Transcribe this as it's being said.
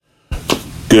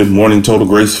Good morning, Total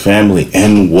Grace family,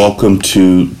 and welcome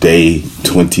to day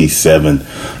 27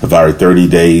 of our 30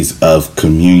 days of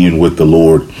communion with the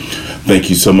Lord. Thank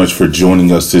you so much for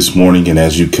joining us this morning. And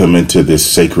as you come into this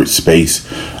sacred space,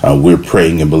 we're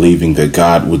praying and believing that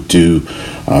God would do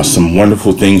some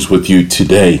wonderful things with you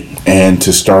today. And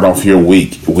to start off your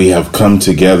week, we have come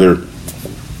together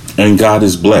and God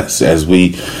is blessed as we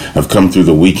have come through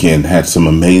the weekend, had some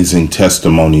amazing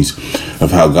testimonies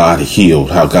of how God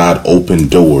healed, how God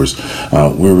opened doors.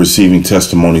 We're receiving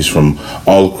testimonies from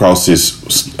all across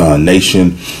this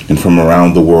nation and from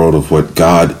around the world of what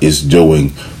God is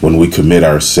doing when we commit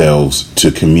ourselves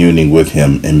to communing with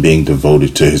Him and being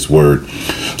devoted to His Word.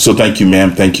 So thank you,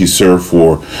 ma'am. Thank you, sir,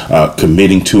 for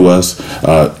committing to us,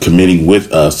 committing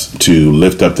with us to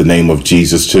lift up the name of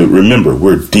Jesus. To remember,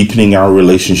 we're deepening our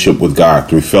relationship with God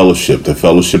through fellowship, the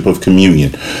fellowship of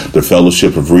communion, the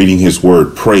fellowship of reading His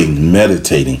Word, praying,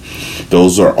 meditating.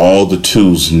 Those are all the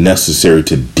tools necessary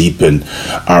to deepen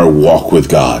our walk with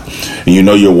God. And you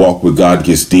know your walk with God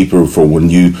gets deeper for when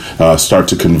you start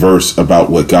to converse about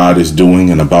what God is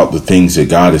doing and about the things that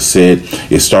God has said.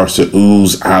 It starts to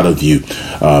ooze out of you.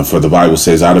 For the Bible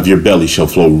says, out of your belly shall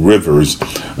flow rivers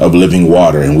of living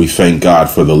water. And we thank God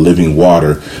for the living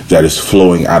water that is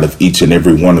flowing out of each and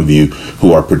every one of you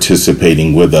who are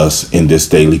participating with us in this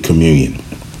daily communion.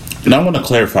 And I want to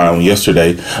clarify, on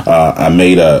yesterday, I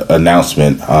made an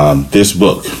announcement, this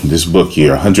book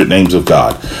here, 100 Names of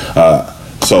God.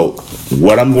 So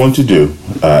what I'm going to do,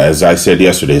 as I said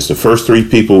yesterday, is the first three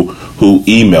people who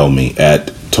email me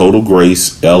at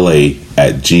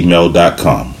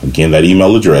totalgracela@gmail.com. Again, that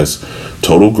email address,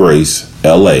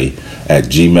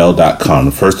 totalgracela@gmail.com.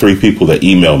 The first three people that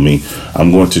email me,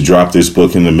 I'm going to drop this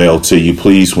book in the mail to you.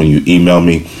 Please, when you email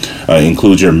me,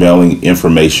 include your mailing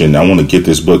information. I want to get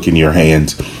this book in your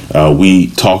hands. We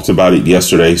talked about it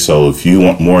yesterday, so if you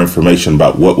want more information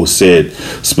about what was said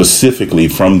specifically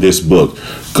from this book,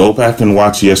 go back and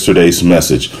watch yesterday's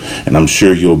message, and I'm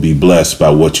sure you'll be blessed by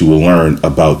what you will learn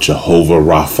about Jehovah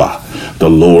Rapha, the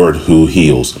Lord who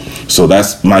heals. So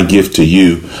that's my gift to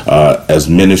you as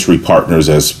ministry partners,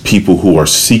 as people who are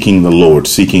seeking the Lord,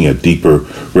 seeking a deeper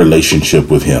relationship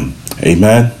with Him.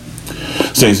 Amen.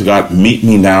 Saints of God, meet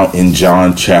me now in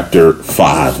John chapter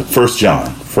 5. First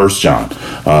John,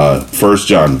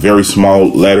 very small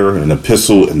letter, an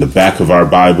epistle in the back of our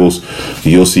Bibles.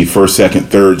 You'll see 1st, 2nd,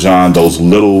 3rd John, those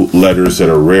little letters that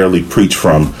are rarely preached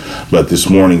from. But this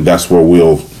morning, that's where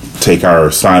we'll take our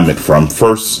assignment from.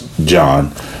 1st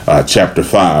John chapter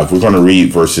 5. We're going to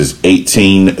read verses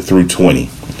 18 through 20.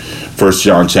 1st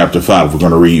John chapter 5, we're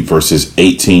going to read verses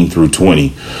 18 through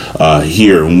 20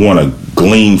 here, and want to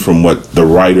glean from what the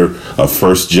writer of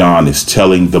 1st John is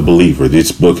telling the believer.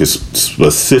 This book is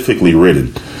specifically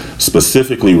written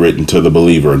to the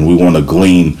believer, and we want to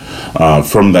glean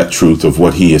from that truth of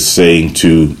what he is saying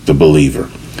to the believer.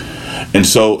 And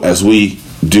so as we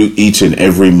do each and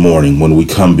every morning when we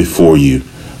come before you,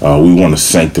 we want to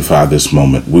sanctify this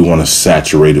moment. We want to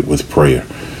saturate it with prayer.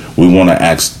 We want to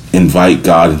invite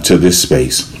God into this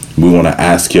space. We want to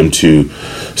ask Him to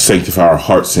sanctify our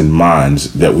hearts and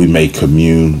minds that we may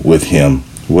commune with Him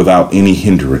without any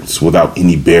hindrance, without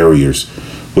any barriers,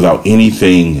 without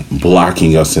anything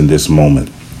blocking us in this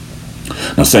moment.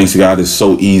 Now, saints of God, it's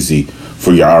so easy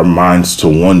for our minds to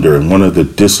wander. And one of the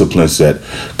disciplines that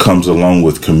comes along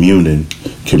with communing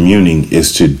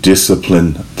is to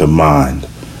discipline the mind.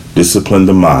 Discipline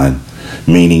the mind,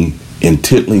 meaning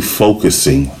intently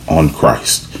focusing on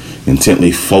Christ,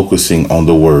 intently focusing on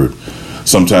the Word.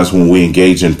 Sometimes when we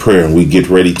engage in prayer and we get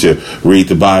ready to read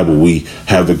the Bible, we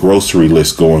have the grocery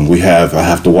list going. I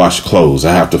have to wash clothes.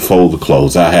 I have to fold the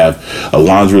clothes. I have a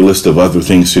laundry list of other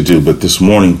things to do. But this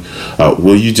morning,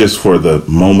 will you just, for the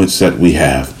moments that we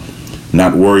have,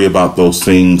 not worry about those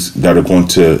things that are going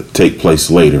to take place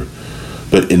later,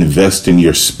 but invest in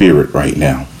your spirit right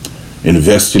now.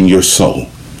 Invest in your soul.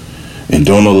 And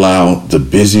don't allow the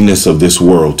busyness of this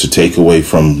world to take away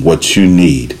from what you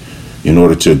need in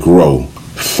order to grow,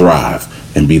 thrive,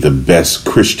 and be the best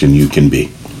Christian you can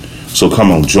be. So come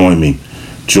on, join me.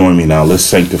 Join me now. Let's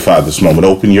sanctify this moment.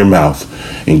 Open your mouth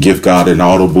and give God an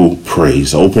audible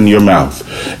praise. Open your mouth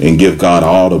and give God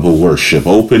audible worship.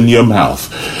 Open your mouth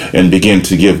and begin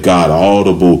to give God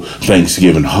audible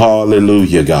thanksgiving.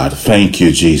 Hallelujah, God. Thank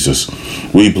you, Jesus.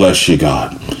 We bless you,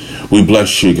 God. We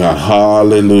bless you, God.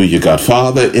 Hallelujah, God.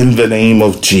 Father, in the name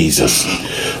of Jesus,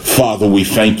 Father, we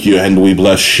thank you and we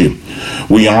bless you.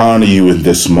 We honor you in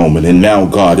this moment. And now,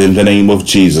 God, in the name of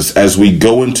Jesus, as we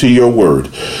go into your word,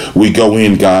 we go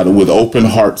in, God, with open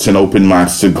hearts and open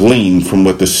minds to glean from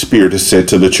what the Spirit has said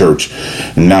to the church.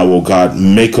 And now, oh God,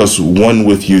 make us one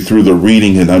with you through the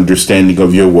reading and understanding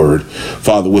of your word.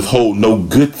 Father, withhold no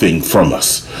good thing from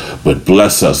us, but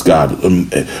bless us, God.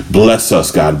 Bless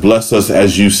us, God. Bless us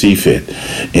as you see fit.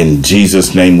 In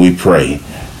Jesus' name we pray.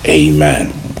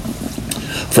 Amen.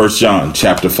 1 John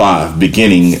chapter 5,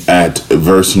 beginning at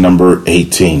verse number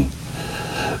 18.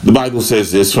 The Bible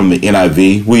says this from the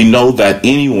NIV. We know that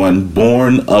anyone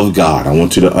born of God, I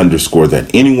want you to underscore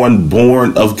that, anyone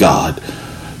born of God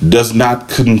does not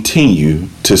continue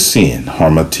to sin.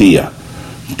 Harmatia,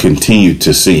 continue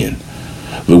to sin.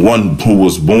 The one who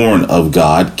was born of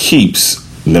God keeps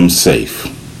them safe,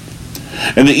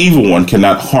 and the evil one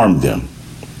cannot harm them.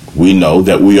 We know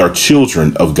that we are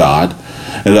children of God,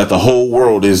 and that the whole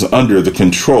world is under the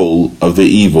control of the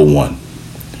evil one.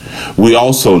 We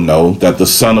also know that the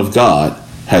Son of God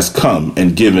has come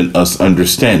and given us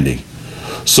understanding,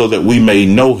 so that we may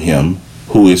know him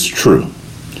who is true.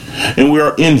 And we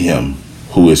are in him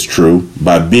who is true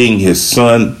by being his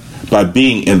Son,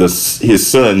 his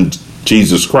Son,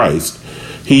 Jesus Christ.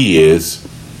 He is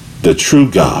the true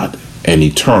God and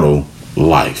eternal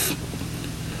life.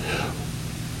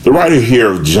 The writer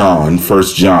here of John, 1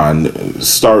 John,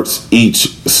 starts each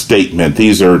statement,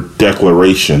 these are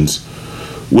declarations,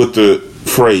 with the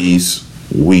phrase,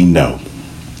 we know.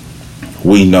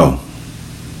 We know.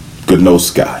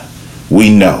 Gnoska. We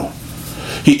know.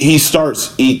 He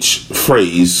starts each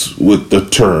phrase with the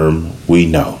term, we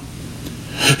know.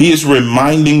 He is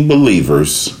reminding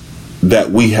believers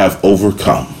that we have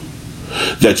overcome,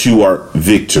 that you are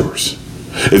victors.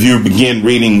 If you begin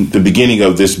reading the beginning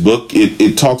of this book,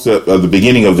 it talks at the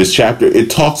beginning of this chapter, it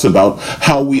talks about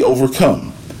how we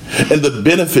overcome and the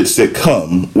benefits that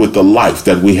come with the life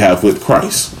that we have with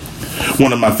Christ.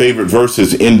 One of my favorite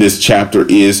verses in this chapter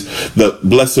is the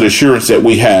blessed assurance that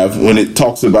we have when it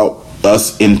talks about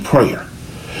us in prayer.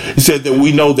 He said that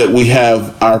we know that we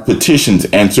have our petitions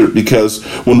answered because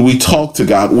when we talk to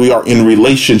God, we are in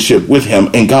relationship with him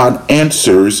and God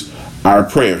answers our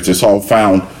prayers. It's all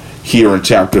found here in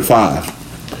chapter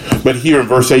 5. But here in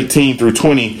verse 18 through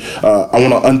 20, I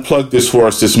want to unplug this for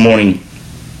us this morning.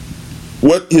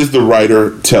 What is the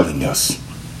writer telling us?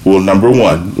 Well, number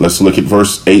one, let's look at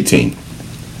verse 18.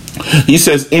 He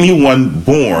says, anyone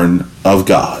born of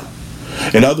God.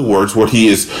 In other words, what he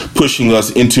is pushing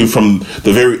us into from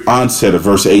the very onset of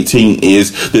verse 18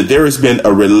 is that there has been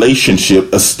a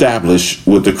relationship established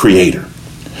with the Creator.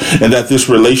 And that this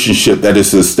relationship that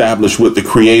is established with the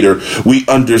Creator, we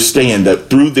understand that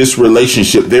through this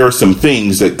relationship, there are some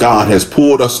things that God has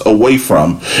pulled us away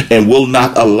from and will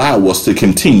not allow us to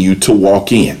continue to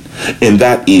walk in. And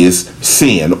that is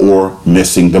sin or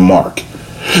missing the mark.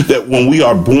 That when we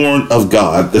are born of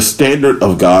God, the standard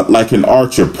of God, like an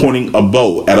archer pointing a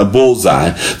bow at a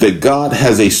bullseye, that God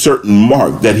has a certain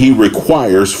mark that he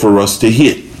requires for us to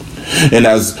hit. And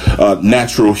as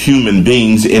natural human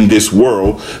beings in this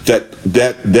world, that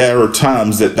there are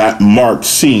times that mark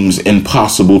seems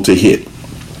impossible to hit.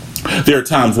 There are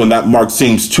times when that mark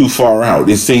seems too far out.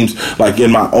 It seems like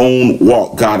in my own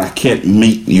walk, God, I can't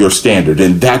meet your standard.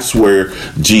 And that's where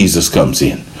Jesus comes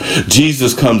in.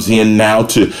 Jesus comes in now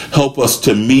to help us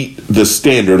to meet the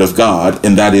standard of God,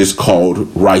 and that is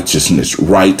called righteousness,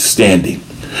 right standing.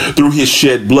 Through his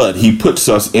shed blood, he puts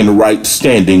us in right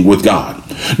standing with God.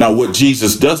 Now, what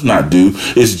Jesus does not do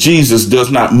is Jesus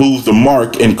does not move the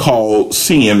mark and call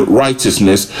sin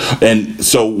righteousness. And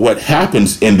so what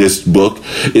happens in this book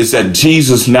is that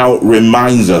Jesus now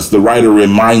reminds us, the writer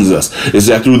reminds us, is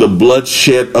that through the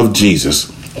bloodshed of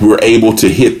Jesus, we're able to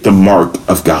hit the mark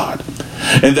of God.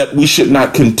 And that we should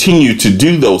not continue to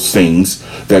do those things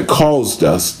that caused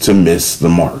us to miss the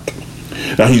mark.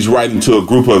 Now, he's writing to a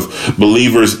group of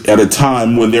believers at a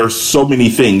time when there are so many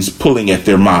things pulling at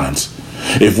their minds.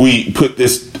 If we put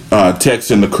this text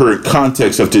in the current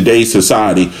context of today's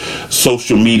society,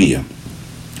 social media,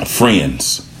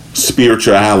 friends,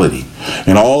 spirituality,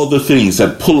 and all the things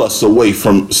that pull us away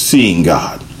from seeing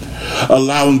God,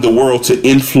 allowing the world to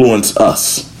influence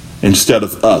us instead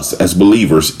of us as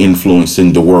believers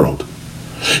influencing the world.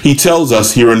 He tells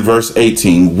us here in verse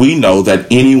 18, we know that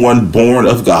anyone born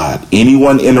of God,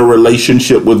 anyone in a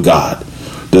relationship with God,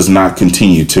 does not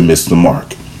continue to miss the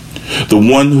mark. The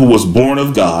one who was born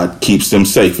of God keeps them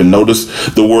safe. And notice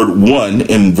the word one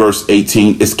in verse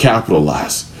 18 is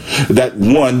capitalized. That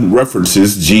one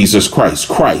references Jesus Christ.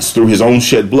 Christ, through his own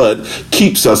shed blood,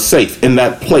 keeps us safe in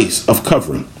that place of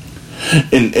covering.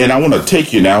 And I want to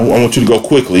take you now, I want you to go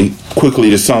quickly quickly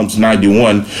to Psalms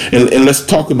 91, and let's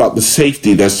talk about the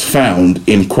safety that's found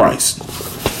in Christ.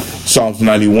 Psalms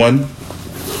 91,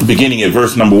 beginning at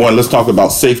verse number 1, let's talk about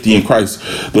safety in Christ.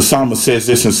 The psalmist says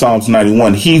this in Psalms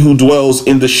 91, he who dwells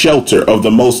in the shelter of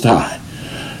the Most High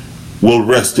will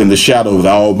rest in the shadow of the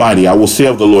Almighty. I will say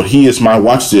of the Lord, he is my,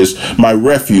 watch this, my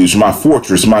refuge, my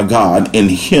fortress, my God. In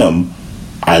him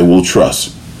I will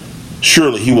trust.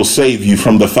 Surely he will save you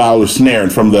from the fowler's snare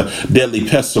and from the deadly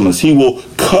pestilence. He will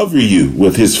cover you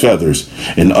with his feathers,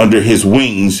 and under his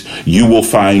wings you will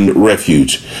find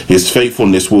refuge. His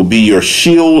faithfulness will be your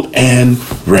shield and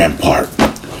rampart.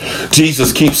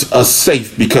 Jesus keeps us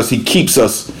safe because he keeps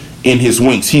us in his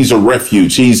wings. He's a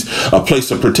refuge. He's a place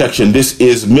of protection. This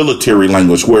is military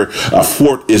language, where a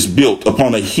fort is built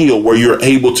upon a hill where you're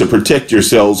able to protect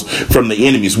yourselves from the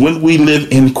enemies. When we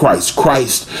live in Christ,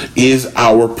 Christ is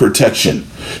our protection.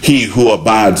 He who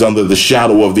abides under the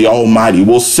shadow of the Almighty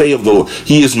will say of the Lord,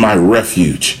 he is my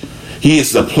refuge. He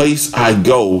is the place I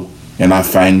go and I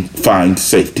find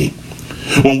safety.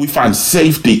 When we find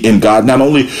safety in God, not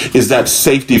only is that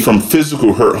safety from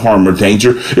physical hurt, harm, or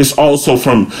danger, it's also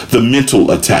from the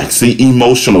mental attacks, the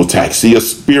emotional attacks, the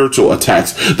spiritual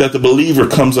attacks that the believer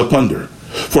comes up under.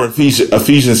 For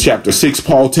Ephesians chapter 6,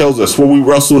 Paul tells us, for we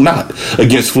wrestle not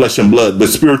against flesh and blood, but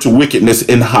spiritual wickedness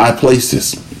in high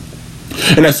places.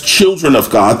 And as children of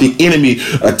God, the enemy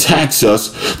attacks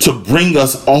us to bring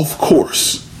us off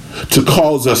course, to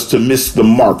cause us to miss the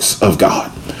marks of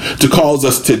God, to cause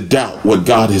us to doubt what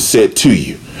God has said to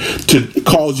you, to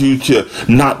cause you to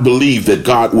not believe that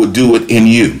God would do it in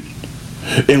you.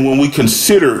 And when we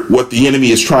consider what the enemy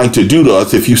is trying to do to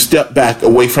us, if you step back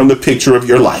away from the picture of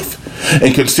your life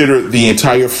and consider the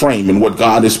entire frame and what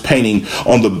God is painting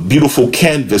on the beautiful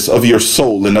canvas of your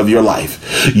soul and of your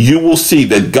life, you will see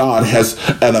that God has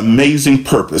an amazing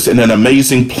purpose and an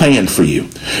amazing plan for you.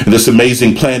 And this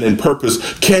amazing plan and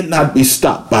purpose cannot be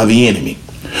stopped by the enemy.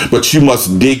 But you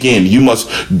must dig in. You must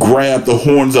grab the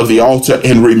horns of the altar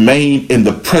and remain in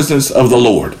the presence of the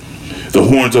Lord. The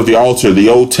horns of the altar, the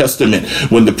Old Testament,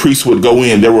 when the priest would go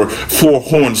in, there were 4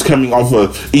 horns coming off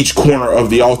of each corner of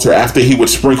the altar after he would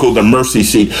sprinkle the mercy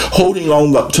seat. Holding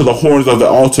on to the horns of the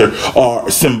altar are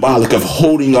symbolic of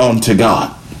holding on to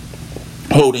God.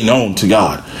 Holding on to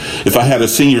God. If I had a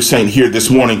senior saint here this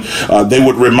morning, they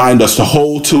would remind us to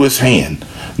hold to his hand,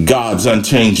 God's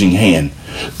unchanging hand.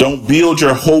 Don't build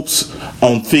your hopes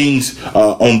on things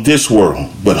on this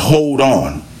world, but hold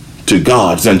on to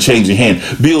God's unchanging hand.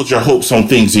 Build your hopes on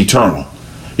things eternal,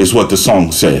 is what the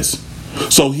song says.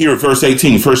 So here, verse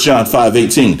 18, 1 John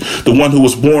 5:18, the one who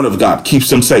was born of God keeps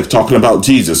them safe, talking about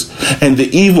Jesus. And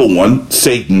the evil one,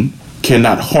 Satan,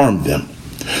 cannot harm them.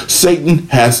 Satan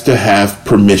has to have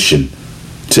permission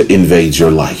to invade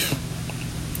your life.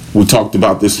 We talked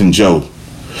about this in Job.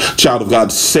 Child of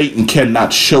God, Satan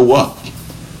cannot show up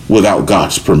without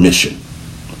God's permission.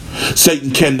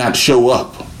 Satan cannot show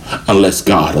up unless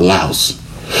God allows.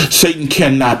 Satan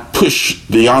cannot push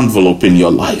the envelope in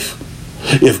your life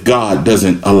if God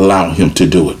doesn't allow him to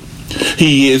do it.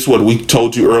 He is, what we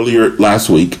told you earlier last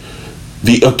week,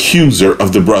 the accuser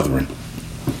of the brethren.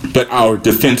 But our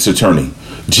defense attorney,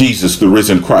 Jesus, the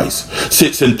risen Christ,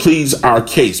 sits and pleads our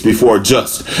case before a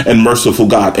just and merciful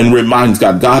God and reminds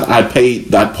God, God, I paid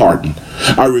that pardon.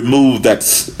 I removed that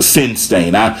sin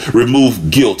stain. I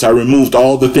removed guilt. I removed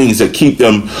all the things that keep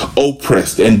them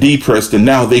oppressed and depressed. And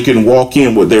now they can walk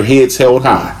in with their heads held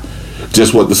high.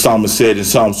 Just what the psalmist said in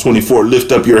Psalms 24,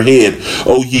 lift up your head,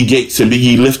 O ye gates, and be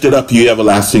ye lifted up, ye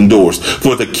everlasting doors,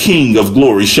 for the King of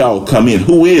glory shall come in.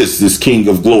 Who is this King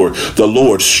of glory? The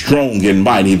Lord strong and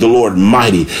mighty, the Lord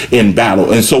mighty in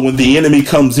battle. And so when the enemy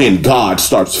comes in, God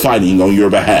starts fighting on your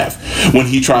behalf. When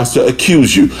he tries to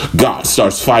accuse you, God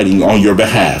starts fighting on your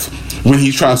behalf. When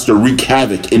he tries to wreak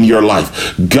havoc in your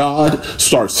life, God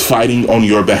starts fighting on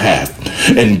your behalf.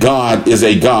 And God is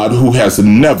a God who has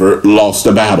never lost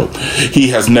a battle. He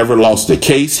has never lost a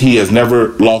case. He has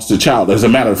never lost a child. As a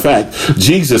matter of fact,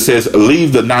 Jesus says,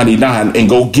 leave the 99 and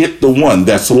go get the one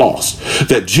that's lost.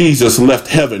 That Jesus left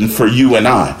heaven for you and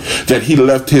I. That he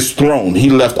left his throne. He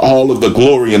left all of the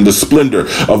glory and the splendor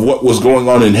of what was going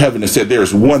on in heaven and said,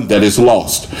 there's one that is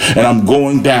lost. And I'm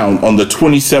going down on the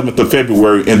 27th of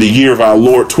February in the year of our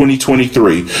Lord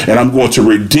 2023, and I'm going to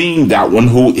redeem that one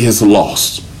who is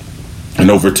lost. And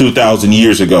over 2,000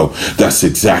 years ago, that's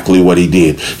exactly what he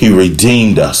did. He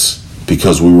redeemed us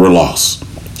because we were lost.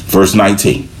 Verse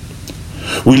 19.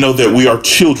 We know that we are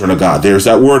children of God. There's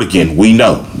that word again. We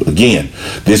know. Again,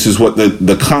 this is what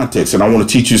the context, and I want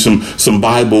to teach you some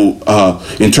Bible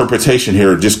interpretation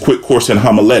here. Just quick course in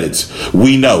homiletics.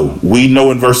 We know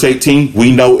in verse 18.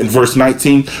 We know in verse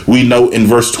 19. We know in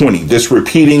verse 20. This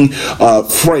repeating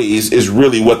phrase is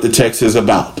really what the text is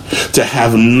about. To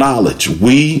have knowledge.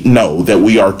 We know that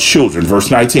we are children.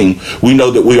 Verse 19. We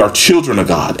know that we are children of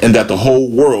God, and that the whole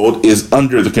world is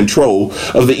under the control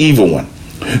of the evil one.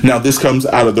 Now, this comes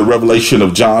out of the revelation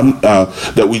of John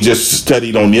that we just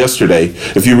studied on yesterday.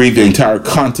 If you read the entire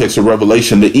context of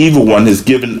Revelation, the evil one is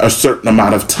given a certain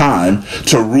amount of time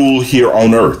to rule here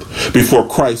on earth before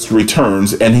Christ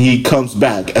returns, and he comes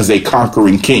back as a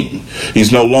conquering king.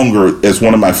 He's no longer, as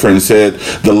one of my friends said,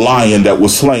 the lion that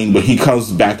was slain, but he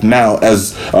comes back now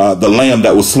as the lamb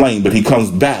that was slain, but he comes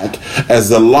back as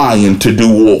the lion to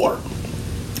do war.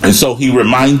 And so he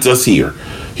reminds us here.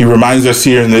 He reminds us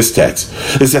here in this text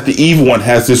is that the evil one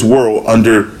has this world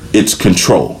under its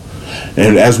control.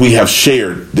 And as we have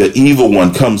shared, the evil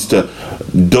one comes to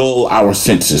dull our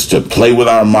senses, to play with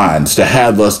our minds, to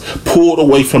have us pulled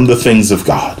away from the things of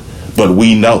God. But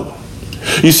we know.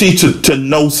 You see, to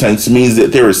know, saints, means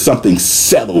that there is something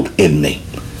settled in me.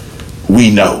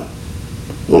 We know.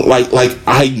 Like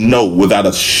I know without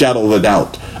a shadow of a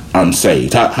doubt I'm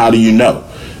saved. How do you know?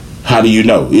 How do you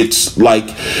know? It's like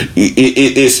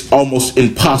it's almost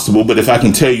impossible. But if I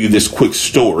can tell you this quick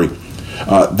story,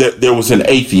 there was an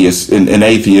atheist,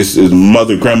 his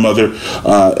mother, grandmother,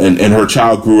 and her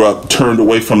child grew up turned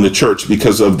away from the church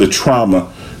because of the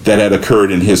trauma that had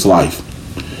occurred in his life.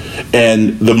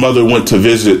 And the mother went to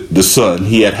visit the son.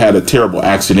 He had a terrible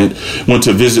accident, went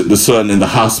to visit the son in the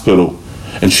hospital,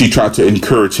 and she tried to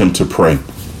encourage him to pray.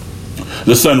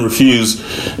 The son refused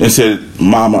and said,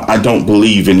 "Mama, I don't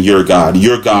believe in your God.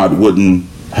 Your God wouldn't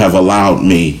have allowed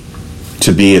me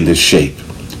to be in this shape."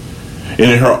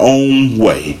 And in her own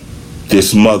way,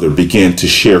 this mother began to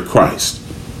share Christ.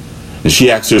 And she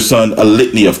asked her son a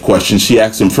litany of questions. She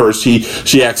asked him first,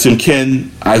 she asked him,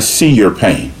 "Can I see your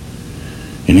pain?"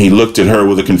 And he looked at her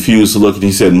with a confused look and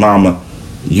he said, "Mama,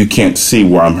 you can't see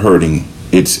where I'm hurting.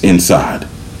 It's inside."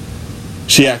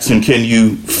 She asked him, "Can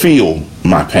you feel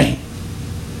my pain?"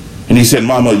 And he said,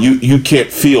 "Mama, you can't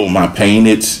feel my pain.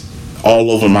 It's all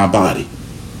over my body."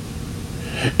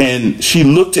 And she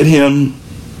looked at him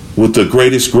with the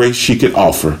greatest grace she could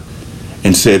offer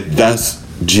and said, "That's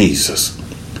Jesus.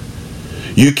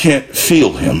 You can't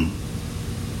feel him.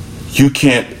 You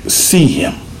can't see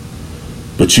him.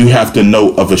 But you have to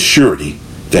know of a surety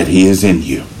that he is in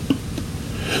you."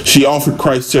 She offered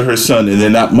Christ to her son, and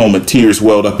in that moment, tears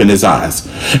welled up in his eyes.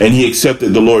 And he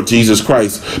accepted the Lord Jesus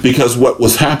Christ because what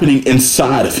was happening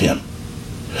inside of him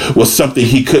was something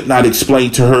he could not explain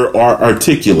to her or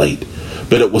articulate,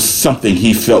 but it was something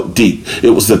he felt deep. It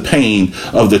was the pain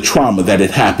of the trauma that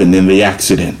had happened in the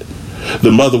accident.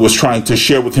 The mother was trying to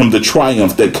share with him the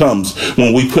triumph that comes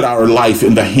when we put our life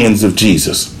in the hands of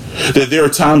Jesus. That there are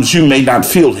times you may not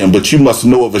feel him, but you must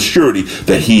know of a surety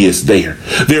that he is there.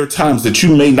 There are times that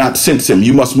you may not sense him.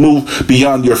 You must move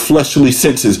beyond your fleshly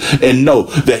senses and know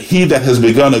that he that has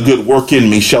begun a good work in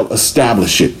me shall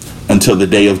establish it until the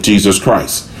day of Jesus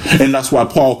Christ. And that's why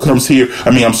Paul comes here.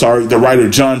 The writer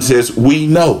John says, we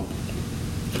know.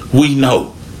 We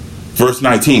know. Verse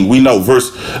 19, we know. Verse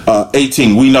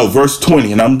 18, we know. Verse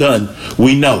 20, and I'm done.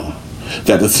 We know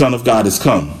that the Son of God has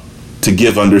come to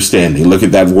give understanding. Look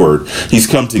at that word. He's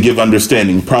come to give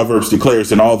understanding. Proverbs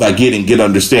declares, "In all thy getting, get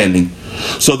understanding,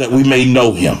 so that we may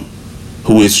know him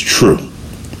who is true."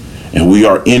 And we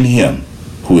are in him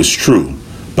who is true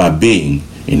by being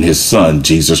in his Son,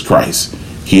 Jesus Christ.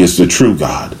 He is the true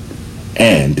God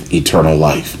and eternal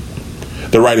life.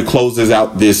 The writer closes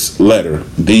out this letter,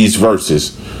 these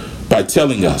verses, by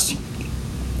telling us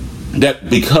that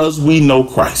because we know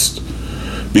Christ,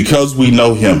 because we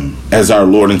know him as our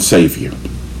Lord and Savior,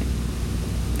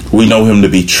 we know him to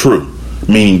be true,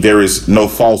 meaning there is no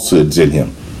falsehoods in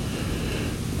him.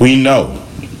 We know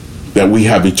that we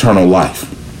have eternal life,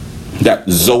 that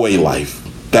Zoe life,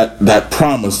 that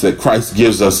promise that Christ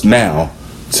gives us now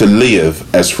to live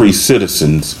as free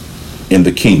citizens in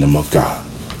the kingdom of God.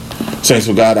 Saints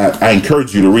of God, I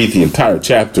encourage you to read the entire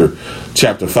chapter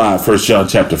 5, 1 John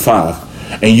chapter 5,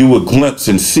 and you will glimpse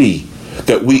and see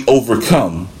that we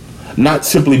overcome not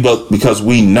simply because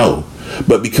we know,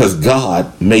 but because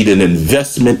God made an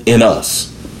investment in us.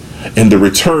 And the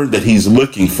return that he's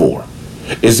looking for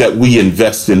is that we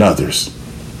invest in others.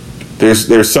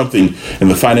 There's something in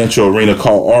the financial arena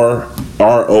called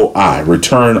ROI,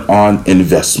 return on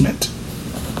investment.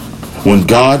 When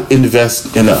God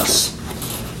invests in us,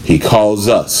 he calls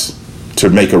us to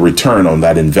make a return on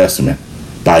that investment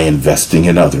by investing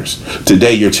in others.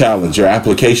 Today, your challenge, your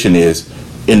application is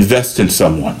invest in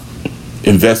someone.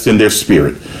 Invest in their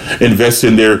spirit. Invest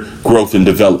in their growth and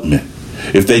development.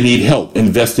 If they need help,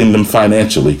 invest in them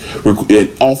financially.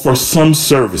 Offer some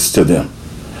service to them.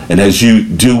 And as you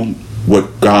do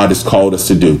what God has called us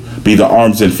to do, be the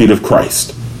arms and feet of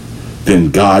Christ,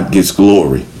 then God gets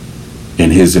glory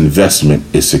and his investment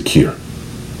is secure.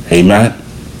 Amen.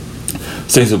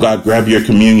 Saints of God, grab your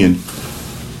communion.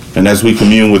 And as we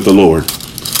commune with the Lord,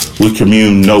 we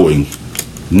commune knowing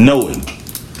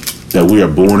that we are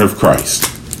born of Christ.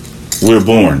 We're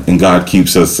born and God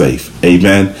keeps us safe.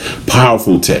 Amen.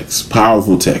 Powerful text.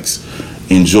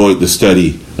 Enjoyed the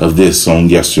study of this on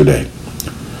yesterday.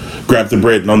 Grab the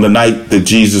bread, and on the night that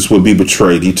Jesus would be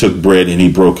betrayed, he took bread and he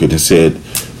broke it and said,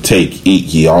 "Take, eat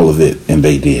ye all of it," and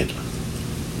they did.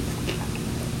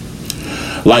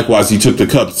 Likewise, he took the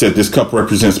cup and said, "This cup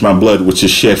represents my blood, which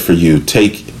is shed for you.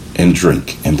 Take and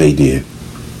drink," and they did.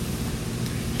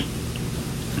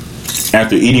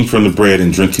 After eating from the bread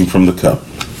and drinking from the cup,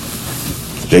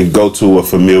 they go to a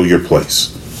familiar place.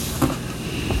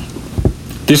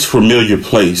 This familiar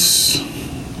place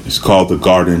is called the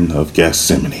Garden of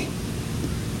Gethsemane.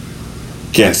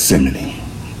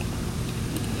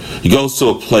 He goes to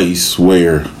a place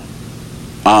where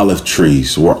olive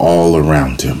trees were all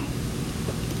around him.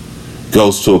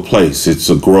 Goes to a place, it's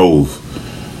a grove.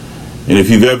 And if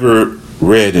you've ever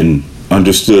read and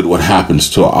understood what happens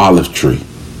to an olive tree,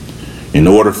 in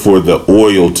order for the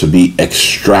oil to be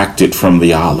extracted from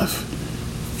the olive,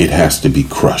 it has to be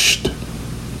crushed.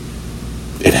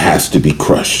 It has to be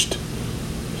crushed.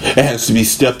 It has to be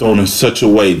stepped on in such a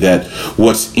way that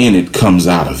what's in it comes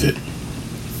out of it.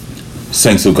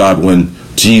 Saints of God, when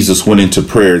Jesus went into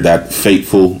prayer that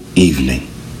fateful evening,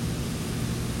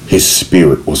 his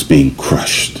spirit was being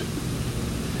crushed.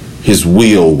 His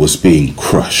will was being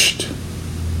crushed.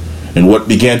 And what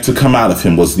began to come out of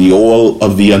him was the oil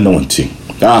of the anointing.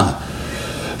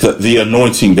 The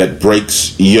anointing that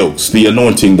breaks yokes, the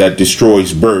anointing that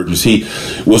destroys burdens. He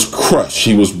was crushed,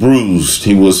 he was bruised,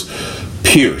 he was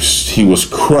pierced, he was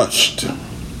crushed.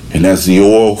 And as the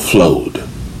oil flowed,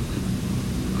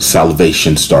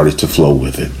 salvation started to flow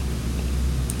with it.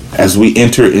 As we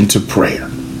enter into prayer,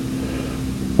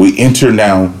 we enter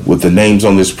now with the names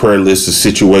on this prayer list of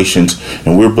situations,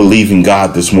 and we're believing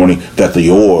God this morning that the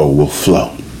oil will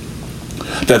flow.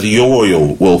 That the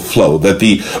oil will flow, that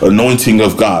the anointing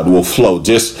of God will flow.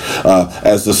 Just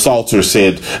as the Psalter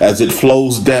said, as it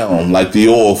flows down like the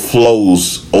oil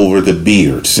flows over the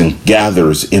beards and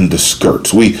gathers in the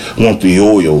skirts. We want the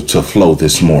oil to flow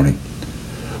this morning.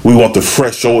 We want the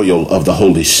fresh oil of the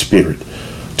Holy Spirit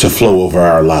to flow over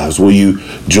our lives. Will you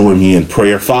join me in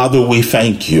prayer? Father, we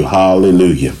thank you.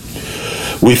 Hallelujah.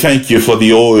 We thank you for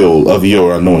the oil of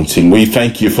your anointing. We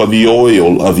thank you for the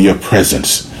oil of your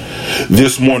presence.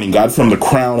 This morning, God, from the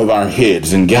crown of our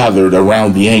heads and gathered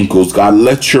around the ankles, God,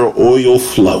 let your oil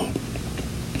flow.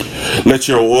 Let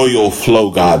your oil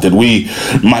flow, God, that we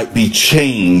might be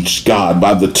changed, God,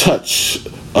 by the touch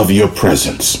of your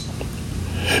presence.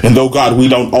 And though, God, we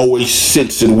don't always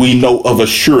sense and we know of a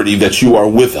surety that you are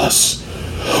with us.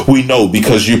 We know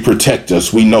because you protect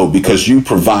us. We know because you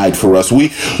provide for us.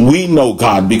 We know,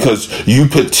 God, because you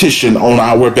petition on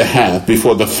our behalf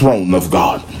before the throne of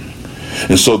God.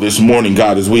 And so this morning,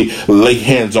 God, as we lay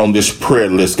hands on this prayer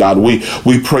list, God,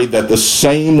 we pray that the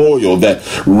same oil that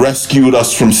rescued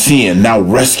us from sin now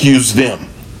rescues them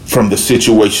from the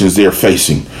situations they're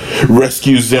facing,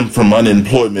 rescues them from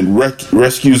unemployment,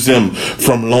 rescues them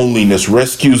from loneliness,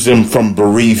 rescues them from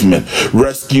bereavement,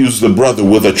 rescues the brother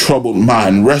with a troubled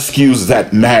mind, rescues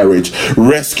that marriage,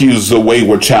 rescues the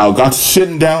wayward child. God,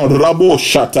 send down the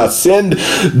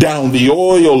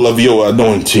oil of your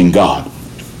anointing, God.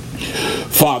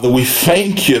 Father, we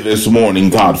thank you this morning,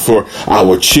 God, for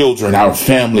our children, our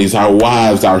families, our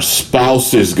wives, our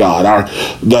spouses, God,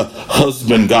 the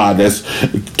husband, God, that's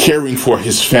caring for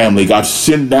his family. God,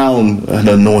 send down an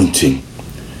anointing.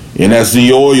 And as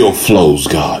the oil flows,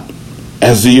 God,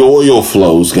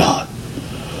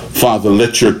 Father,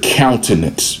 let your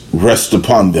countenance rest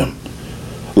upon them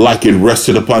like it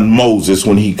rested upon Moses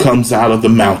when he comes out of the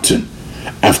mountain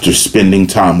after spending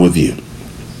time with you.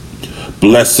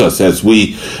 Bless us as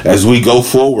we go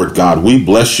forward, God. We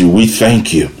bless you. We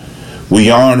thank you.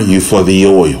 We honor you for the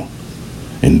oil.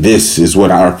 And this is what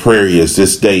our prayer is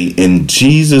this day in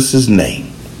Jesus'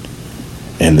 name.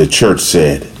 And the church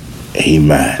said,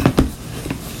 amen.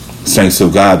 Saints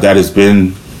of God, that has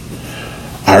been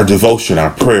our devotion,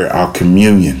 our prayer, our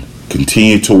communion.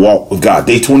 Continue to walk with God.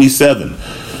 Day 27.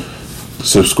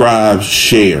 Subscribe,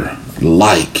 share,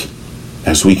 like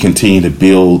as we continue to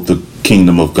build the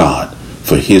kingdom of God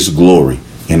for his glory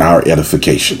and our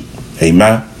edification.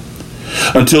 Amen.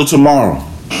 Until tomorrow,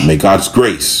 may God's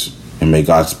grace and may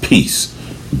God's peace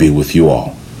be with you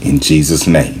all. In Jesus'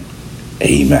 name,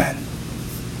 amen.